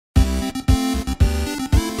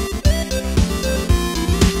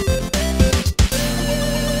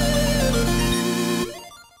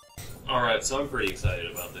it, so I'm pretty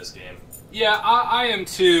excited about this game. Yeah, I am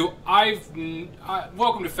too.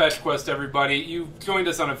 Welcome to Fetch Quest, everybody. You've joined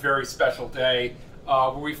us on a very special day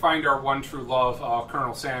where we find our one true love,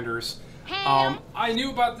 Colonel Sanders. I knew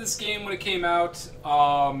about this game when it came out,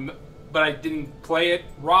 but I didn't play it.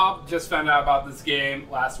 Rob just found out about this game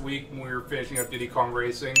last week when we were finishing up Diddy Kong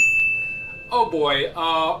Racing. Oh boy,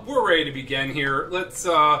 we're ready to begin here. Let's,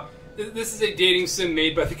 this is a dating sim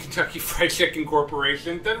made by the Kentucky Fried Chicken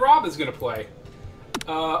Corporation that Rob is going to play.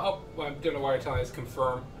 I don't know why I'm telling us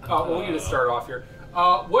confirm. We'll need to start off here.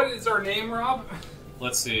 What is our name, Rob?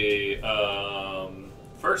 Let's see.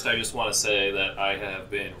 First, I just want to say that I have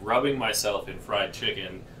been rubbing myself in fried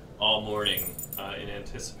chicken all morning in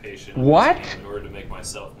anticipation of this game in order to make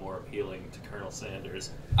myself more appealing to Colonel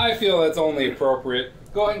Sanders. I feel that's only appropriate.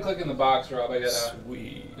 Go ahead and click in the box, Rob. I gotta.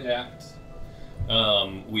 Sweet. Yeah.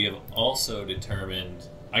 We have also determined.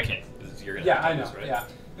 I can't. You're gonna. Yeah, I know. This, right? Yeah.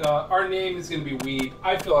 Our name is going to be Weeb.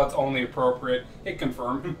 I feel that's only appropriate. Hit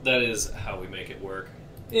confirm. That is how we make it work.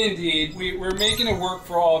 Indeed. We're making it work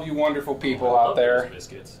for all of you wonderful people out there. Those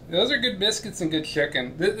biscuits. Those are good biscuits and good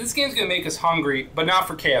chicken. This game's going to make us hungry, but not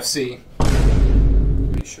for KFC.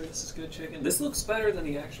 Are you sure this is good chicken? This looks better than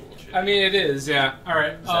the actual chicken. I mean, it is, yeah. All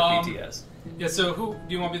right. Is that BTS? Yeah, so do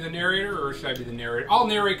you want to be the narrator, or should I be the narrator? I'll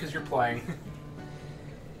narrate because you're playing.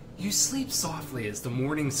 You sleep softly as the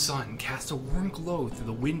morning sun casts a warm glow through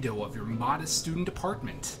the window of your modest student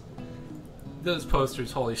apartment. Those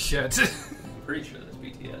posters, holy shit. I'm pretty sure that's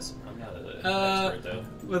BTS. I'm not an expert, though.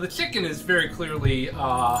 Well, the chicken is very clearly,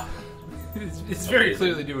 it's very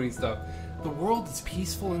clearly doing stuff. The world is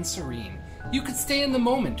peaceful and serene. You could stay in the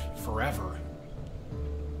moment forever.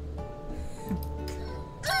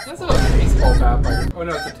 That's a baseball bat by your... Oh,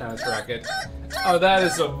 no, it's a tennis racket. Oh, that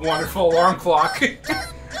is a wonderful alarm clock.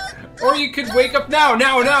 Or you could wake up now.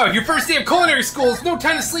 Your first day of culinary school is no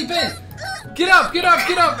time to sleep in. Get up.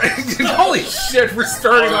 Holy shit, we're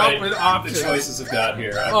starting off with options. The choices have got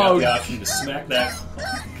here. I've got the option to smack that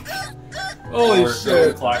clock. Holy or shit. Throw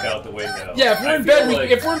the clock out the window. Yeah,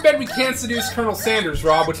 if we're in bed, we can't seduce Colonel Sanders,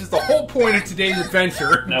 Rob, which is the whole point of today's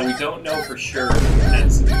adventure. Now, we don't know for sure if we can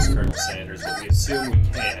seduce Colonel Sanders, but we assume we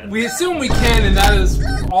can. We assume we can, and that is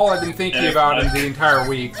all I've been thinking about in the entire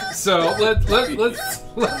week. So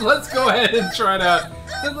let's go ahead and try to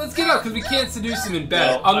let's get up because we can't seduce him in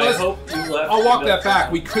bed. Well, unless I hope you left. I'll walk that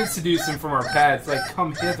back. We could seduce him from our beds. Like,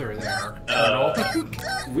 come hither, there, Colonel.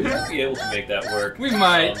 We might be able to make that work. We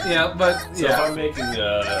might, yeah, but so if I'm making,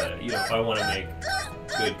 if I want to make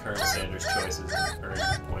good Colonel Sanders choices and earn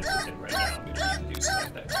points with him right now, I'm going to need to do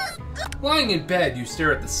smack that clock. Lying in bed, you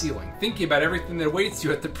stare at the ceiling, thinking about everything that awaits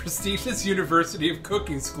you at the prestigious University of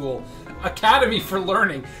Cooking School, Academy for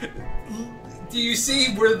Learning. Do you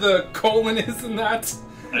see where the colon is in that?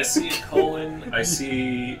 I see a colon. I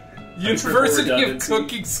see University of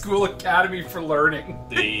Cooking School Academy for Learning.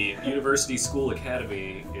 The University School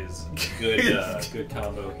Academy is good. Good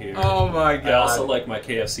combo here. Oh my god! I also like my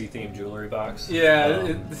KFC themed jewelry box.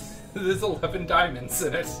 Yeah, there's 11 diamonds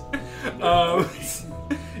in it.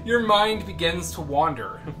 Your mind begins to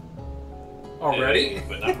wander. Already? Hey,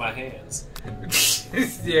 but not my hands.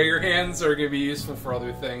 Yeah, your hands are going to be useful for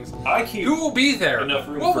other things. I keep Who will be there? Enough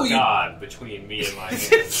room for God between me and my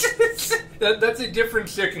hands. That's a different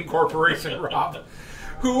chicken corporation, Rob.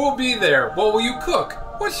 Who will be there? What will you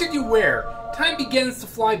cook? What should you wear? Time begins to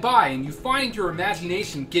fly by, and you find your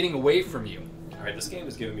imagination getting away from you. Alright, this game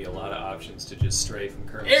is giving me a lot of options to just stray from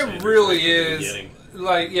Colonel It Sanders really is.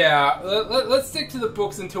 Like, yeah, let's stick to the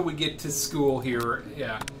books until we get to school here.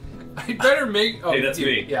 Yeah. I better make... Oh, hey, that's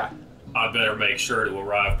me. Yeah. I better make sure to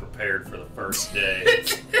arrive prepared for the first day.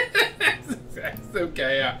 That's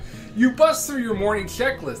okay, yeah. You bust through your morning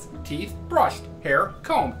checklist. Teeth brushed, hair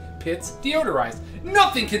combed, pits deodorized.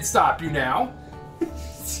 Nothing can stop you now. I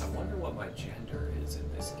wonder what my gender is in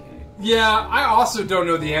this game. Yeah, I also don't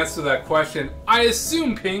know the answer to that question. I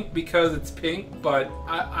assume pink because it's pink, but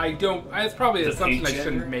I don't... It's probably an assumption I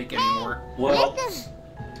shouldn't make anymore. Well...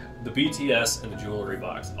 The BTS and the jewelry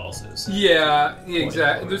box also. Yeah,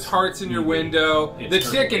 exactly. There's hearts in your window. The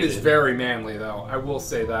chicken is very manly, though. I will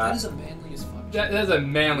say that. That is a manly as fuck. That is a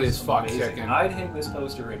manly as fuck chicken. I'd hang this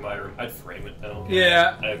poster in my room. I'd frame it, though.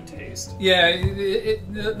 Yeah. I have taste. Yeah,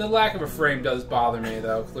 the lack of a frame does bother me,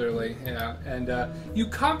 though, clearly. Yeah, and you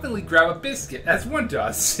confidently grab a biscuit, as one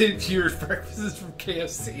does if your breakfast is from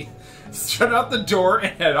KFC. Strut out the door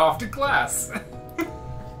and head off to class.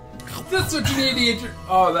 That's what you need to get your...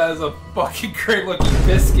 Oh, that is a fucking great-looking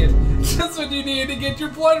biscuit. That's what you need to get your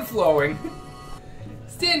blood flowing.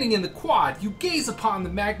 Standing in the quad, you gaze upon the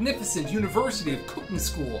magnificent University of Cooking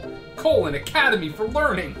School, Academy for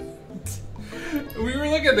Learning. We were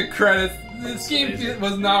looking at the credits. This game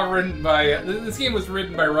was not written by... This game was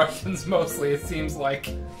written by Russians mostly, it seems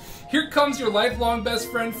like. Here comes your lifelong best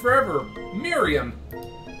friend forever, Miriam.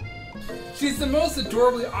 She's the most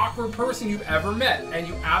adorably awkward person you've ever met, and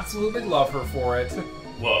you absolutely love her for it.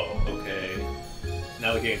 Whoa, okay.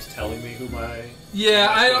 Now the game's telling me who my... Yeah,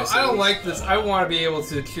 I don't like this. I want to be able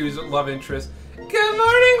to choose a love interest. Good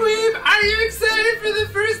morning, Weeb! Are you excited for the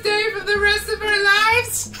first day for the rest of our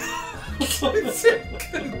lives?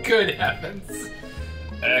 Good heavens.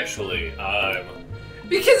 Actually, I'm...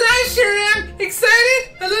 Because I sure am! Excited?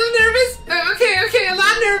 A little nervous? Okay, a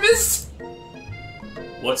lot nervous.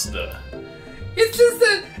 What's the... It's just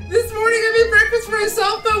that this morning I made breakfast for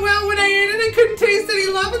myself, but well, when I ate it, I couldn't taste any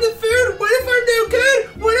love in the food. What if I'm no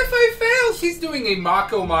good? What if I fail? She's doing a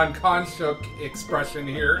Mako Mankanshuk expression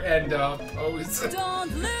here and pose.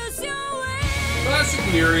 Don't lose your way.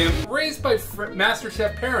 Classic Miriam, raised by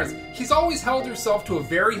MasterChef parents, she's always held herself to a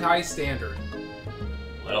very high standard.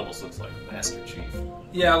 That almost looks like Master Chief.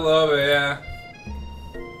 Yeah, I love it, yeah.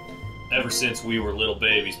 Ever since we were little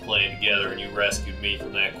babies playing together and you rescued me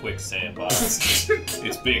from that quicksand box,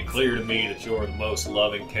 it's been clear to me that you're the most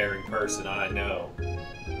loving, caring person I know.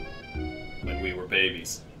 When we were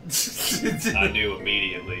babies, I knew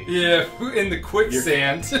immediately. Yeah, in the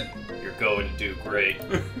quicksand. You're going to do great.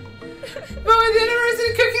 But with the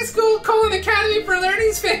University Cooking School, Academy for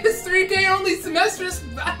Learning's famous 3-day-only semesters,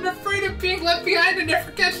 I'm afraid of being left behind and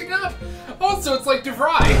never catching up. Also, it's like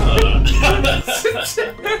DeVry.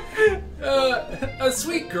 A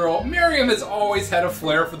sweet girl, Miriam has always had a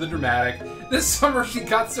flair for the dramatic. This summer, she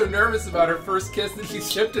got so nervous about her first kiss that she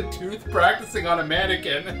chipped a tooth practicing on a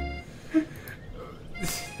mannequin.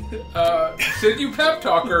 Should you pep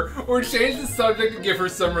talk her or change the subject to give her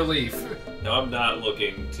some relief? No, I'm not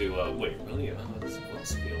looking to, wait, really? This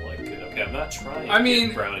must feel like good. Okay, I'm not trying I mean,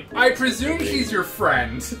 to brownie. I presume she's your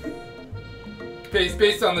friend.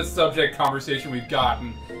 Based on the subject conversation we've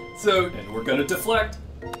gotten. So, and we're gonna deflect.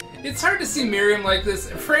 It's hard to see Miriam like this,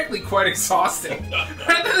 and frankly quite exhausting.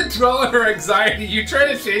 Rather than dwell on her anxiety, you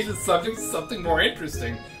try to change the subject to something more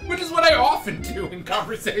interesting, which is what I often do in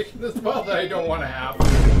conversation as well that I don't want to have.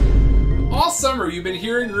 All summer, you've been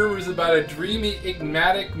hearing rumors about a dreamy,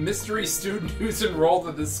 enigmatic, mystery student who's enrolled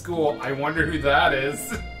at this school. I wonder who that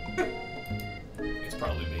is. It's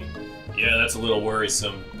probably me. Yeah, that's a little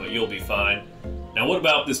worrisome, but you'll be fine. Now, what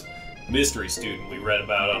about this mystery student we read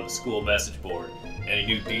about on the school message board? Any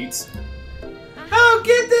new deets? Oh,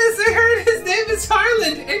 get this! I heard his name is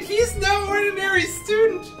Harland, and he's no ordinary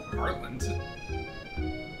student. Harland?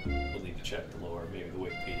 We'll need to check the lore. Maybe the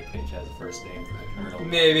Wikipedia page has a first name for the colonel.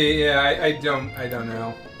 Maybe, yeah, I don't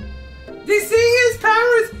know. They say he has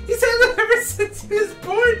powers! He's had them ever since he was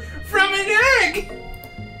born from an egg!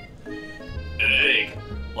 An egg?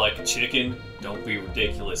 Like a chicken? Don't be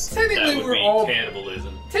ridiculous. Technically, that would be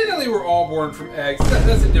cannibalism. Technically, we're all born from eggs.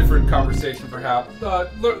 That's a different conversation, perhaps.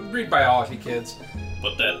 Read biology, kids.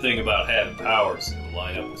 But that thing about having powers, it would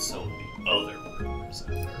line up with some of the other rumors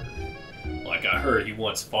I've heard. Like I heard he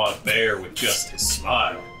once fought a bear with just his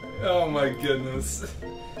smile. Oh my goodness.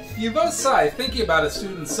 You both sigh, thinking about a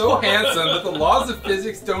student so handsome that the laws of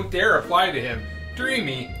physics don't dare apply to him.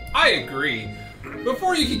 Dreamy. I agree.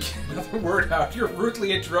 Before you can get another word out, you're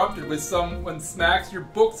rudely interrupted with someone smacks your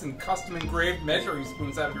books and custom-engraved measuring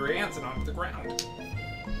spoons out of your hands and onto the ground.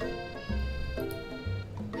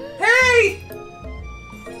 Hey!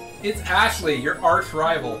 It's Ashley, your arch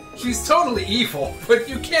rival. She's totally evil, but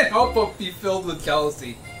you can't help but be filled with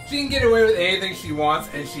jealousy. She can get away with anything she wants,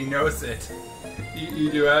 and she knows it.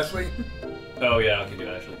 You do, Ashley? Oh yeah, I can do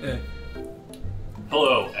Ashley. Yeah.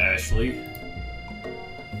 Hello, Ashley.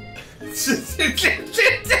 I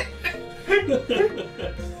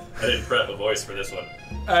didn't prep a voice for this one.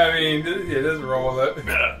 I mean, yeah, just roll with it.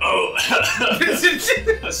 Oh!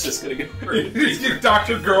 That's just gonna get hurt. Your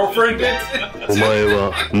doctor girlfriend it. お前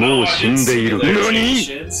はもう死んでいる。何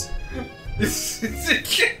Shins?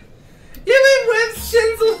 Even with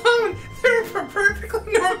shins alone, they're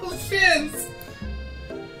perfectly normal shins.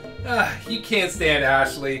 You can't stand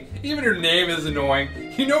Ashley. Even her name is annoying.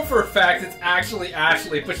 You know for a fact it's actually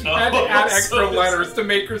Ashley, but she had to add extra letters to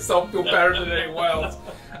make herself feel better than anyone else.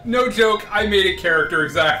 No joke, I made a character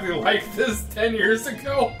exactly like this 10 years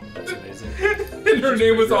ago. That's amazing. And her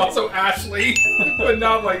name was also Ashley, but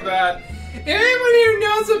not like that. If anyone here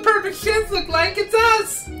knows what perfect shins look like, it's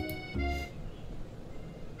us!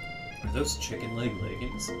 Are those chicken leg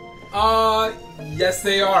leggings? Yes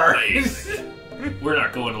they are. Nice. We're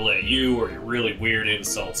not going to let you or your really weird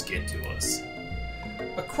insults get to us.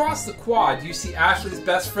 Across the quad, you see Ashley's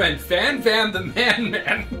best friend, Van the Man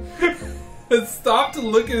Man. has stopped to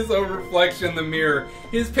look at his own reflection in the mirror.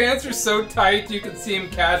 His pants are so tight you can see him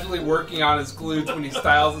casually working on his glutes when he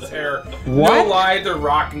styles his hair. What? No lie, they're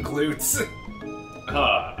rockin' glutes.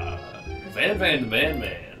 Van the Man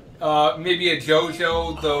Man. Maybe a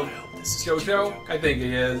JoJo, though. This is JoJo? I think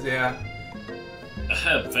he is, yeah.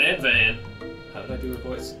 Van. How did I do her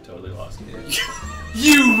voice? Totally lost it.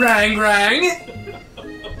 You rang!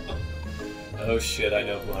 Oh shit, I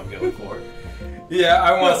know who I'm going for. Yeah,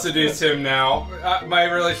 I want to seduce him now. My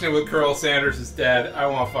relationship with Colonel Sanders is dead. I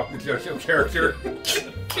want to fuck the JoJo character.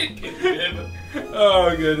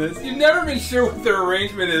 Oh, goodness. You've never been sure what their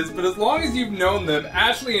arrangement is, but as long as you've known them,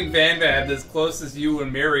 Ashley and Van Van are as close as you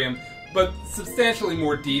and Miriam, but substantially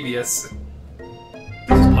more devious.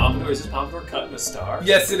 Is this Pompadour cutting a star?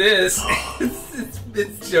 Yes, it is.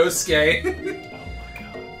 It's Josuke. Oh my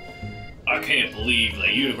god. I can't believe the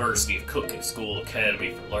University of Cooking School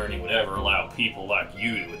Academy for Learning would ever allow people like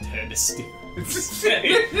you to attend a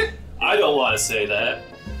student. I don't want to say that.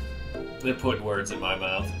 They're putting words in my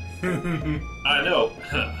mouth. I know.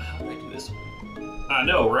 How do I do this? I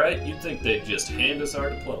know, right? You'd think they'd just hand us our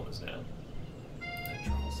diplomas now.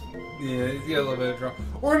 Yeah, he's got a little bit of drama.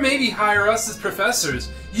 Or maybe hire us as professors.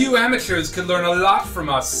 You amateurs could learn a lot from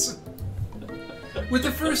us. With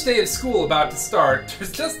the first day of school about to start,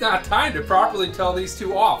 there's just not time to properly tell these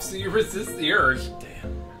two off, so you resist the urge.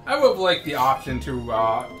 Damn. I would have liked the option to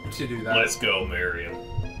do that. Let's go, Miriam.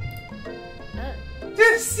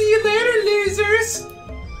 See you later, losers!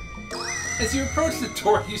 As you approach the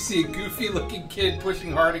door, you see a goofy-looking kid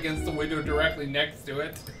pushing hard against the window directly next to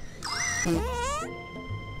it.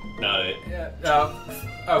 Not it. Yeah.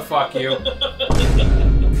 Oh, fuck you.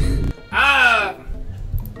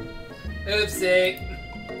 Oopsie.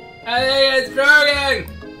 I think it's broken!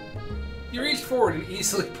 You reach forward and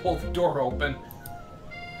easily pull the door open.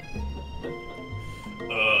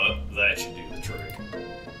 That should do the trick.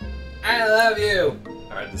 I love you!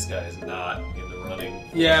 Alright, this guy is not in the running.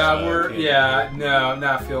 Yeah, no,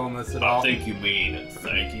 not feeling this at all. I think you mean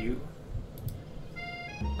thank you.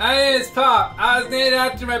 My name is Pop. I was named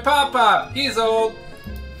after my Pop. He's old.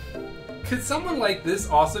 Could someone like this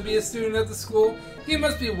also be a student at the school? He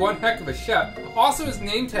must be one heck of a chef. Also, his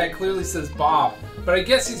name tag clearly says Bob, but I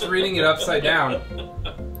guess he's reading it upside down.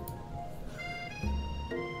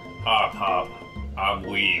 Hi, Pop. I'm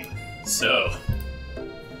Weeb. So,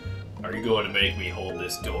 are you going to make me hold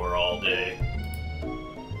this door all day?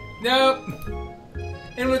 Nope.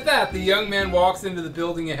 And with that, the young man walks into the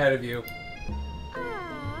building ahead of you.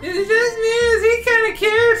 Is it just me? Is he kind of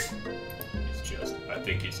cute? I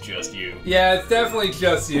think it's just you. Yeah, it's definitely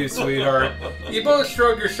just you, sweetheart. You both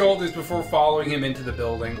shrug your shoulders before following him into the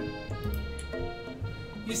building.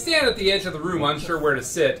 You stand at the edge of the room, unsure where to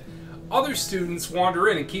sit. Other students wander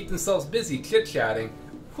in and keep themselves busy chit-chatting.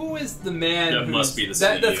 Who is the man? That must be the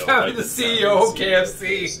CEO. That's gotta be the CEO of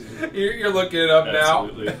KFC. You're looking it up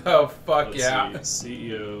Absolutely. now. Oh, fuck. Let's yeah. see.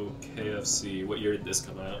 CEO KFC. What year did this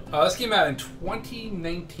come out? This came out in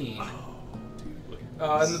 2019. Oh, dude, look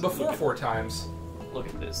at And the before 4 times. Look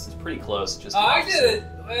at this. It's pretty close. Just I did it.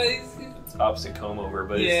 It's opposite comb over,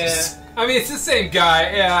 but Yeah. it's just. I mean, it's the same guy.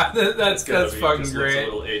 Yeah, that's gotta fucking be, just looks great. a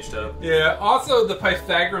little aged up. Yeah, also the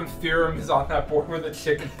Pythagorean theorem is on that board with the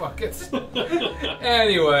chicken buckets.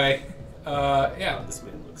 Anyway, yeah. This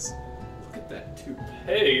man looks. Look at that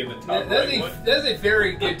toupee in the top That's right. a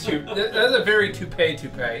very good that's a very toupee.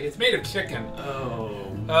 It's made of chicken. Oh,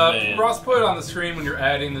 man. Ross, put it on the screen when you're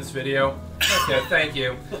editing this video. Okay, thank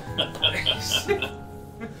you.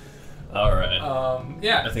 Alright.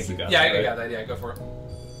 Yeah. I think we got Yeah, that, I right? got that. Yeah, go for it.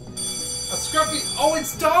 A scruffy... Oh,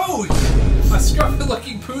 it's Doge! A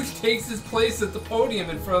scruffy-looking pooch takes his place at the podium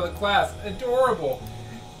in front of the class. Adorable.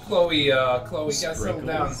 Chloe, gotta settle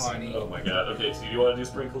down, honey. Oh my god. Okay, so do you want to do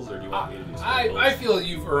sprinkles or do you want me to do sprinkles? I feel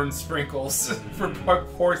you've earned sprinkles for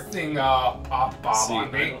forcing Pop Bob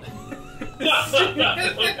on me.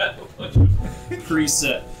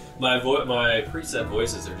 Preset. My preset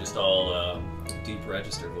voices are just all deep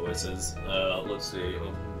register voices. Let's see.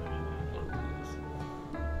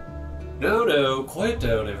 No, quiet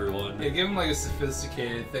down, everyone. Yeah, give him like a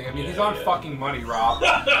sophisticated thing. I mean, he's Yeah, on yeah. fucking money, Rob.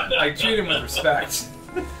 Like, treat him with respect.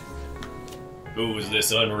 Who is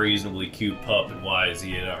this unreasonably cute pup and why is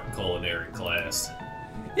he in our culinary class?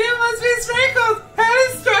 You must be Sprinkles,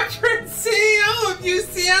 head instructor and CEO of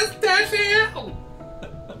UCS-AL.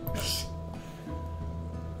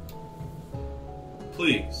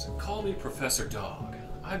 Please, call me Professor Dog.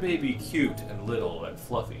 I may be cute and little and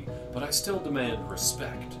fluffy, but I still demand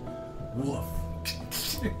respect. Woof.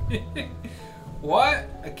 What?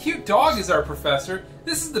 A cute dog is our professor?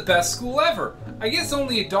 This is the best school ever. I guess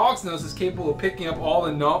only a dog's nose is capable of picking up all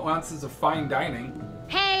the nuances of fine dining.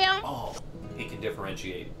 Oh, he can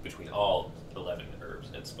differentiate between all 11 herbs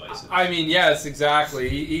and spices. I mean, yes, exactly.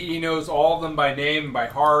 He knows all of them by name and by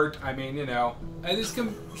heart. I mean, you know. I just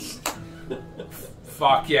can...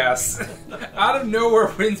 Fuck yes. Out of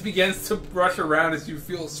nowhere, winds begins to rush around as you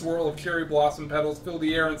feel a swirl of cherry blossom petals fill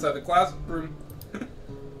the air inside the classroom.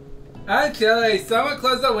 Actually, someone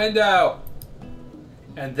close the window!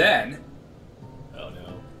 And then... Oh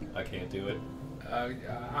no, I can't do it.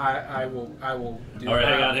 I will do Alright,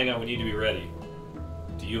 that. hang on, we need to be ready.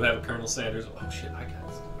 Do you have a Colonel Sanders? Oh shit, I got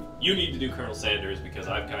it. You need to do Colonel Sanders because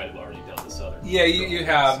I've kind of already done the Southern. Yeah, you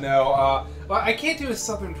have, no. Well, I can't do a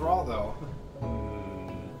Southern drawl, though.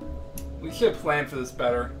 We should have planned for this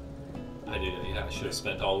better. I did. Yeah, I should have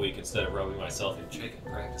spent all week instead of rubbing myself in chicken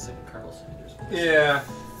practicing Colonel Sanders. Yeah.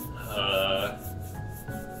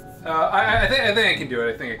 I think I can do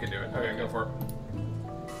it. Okay, go for it.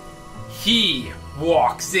 He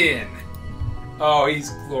walks in. Oh,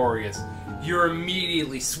 he's glorious. You're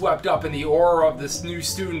immediately swept up in the aura of this new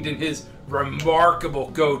student in his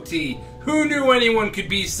remarkable goatee. Who knew anyone could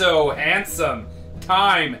be so handsome?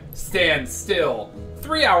 Time stands still.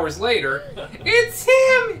 3 hours later, it's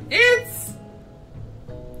him! It's...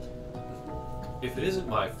 If it isn't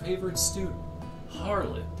my favorite student,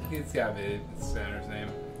 Harlan. It's gotta be Sanders' name.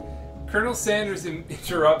 Colonel Sanders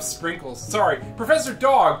interrupts Sprinkles. Sorry, Professor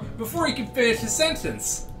Dog, before he can finish his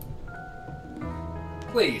sentence.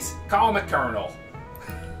 Please, call me Colonel.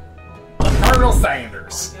 Colonel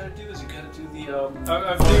Sanders. All you gotta do is you gotta do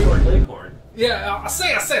I'm doing... Leghorn. Yeah, I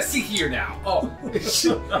say, see here now. Oh,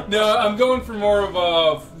 no, I'm going for more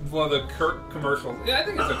of one of the commercials. Yeah, I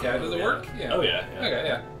think it's okay. Does it work? Yeah. Oh yeah. Okay,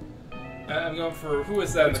 yeah. I'm going for who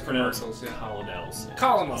is that in the commercials? Yeah. Colonel Sanders.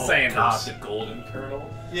 Colonel Sanders. God, the Golden Colonel.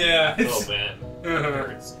 Yeah. Oh man,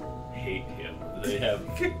 parents hate him. They have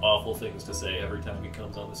awful things to say every time he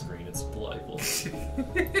comes on the screen. It's delightful.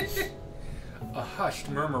 A hushed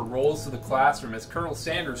murmur rolls through the classroom as Colonel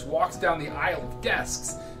Sanders walks down the aisle of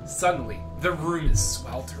desks. Suddenly, the room is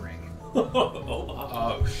sweltering.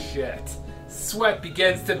 Oh shit. Sweat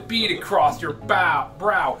begins to bead across your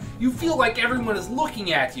brow. You feel like everyone is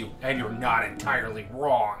looking at you, and you're not entirely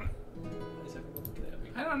wrong. Why is everyone looking at me?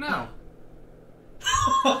 I don't know.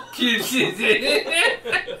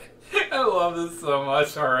 I love this so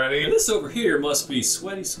much already. And this over here must be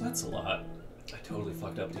Sweaty Sweats a lot. I totally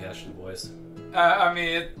fucked up the Ashley voice. I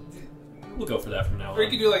mean, We'll go for that from now on. or you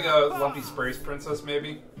could do like a Lumpy Sprays Princess,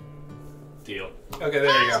 maybe. Deal. Okay,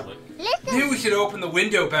 there you go. Maybe we should open the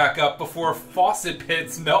window back up before Faucet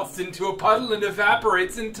Pits melts into a puddle and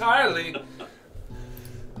evaporates entirely.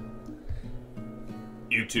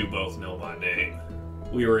 You two both know my name.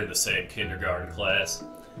 We were in the same kindergarten class.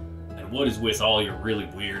 And what is with all your really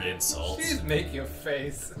weird insults? She's making a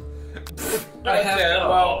face. I have Okay, to-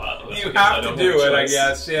 well, oh, you I have to don't do have a it, I choice.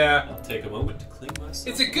 guess, yeah. I'll take a moment to clean myself.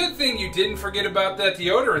 It's a good thing you didn't forget about that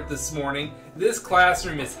deodorant this morning. This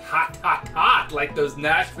classroom is hot, hot, hot, like those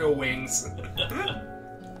Nashville wings.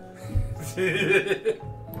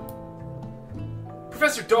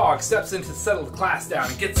 Professor Dog steps in to settle the class down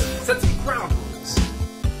and sets some ground rules.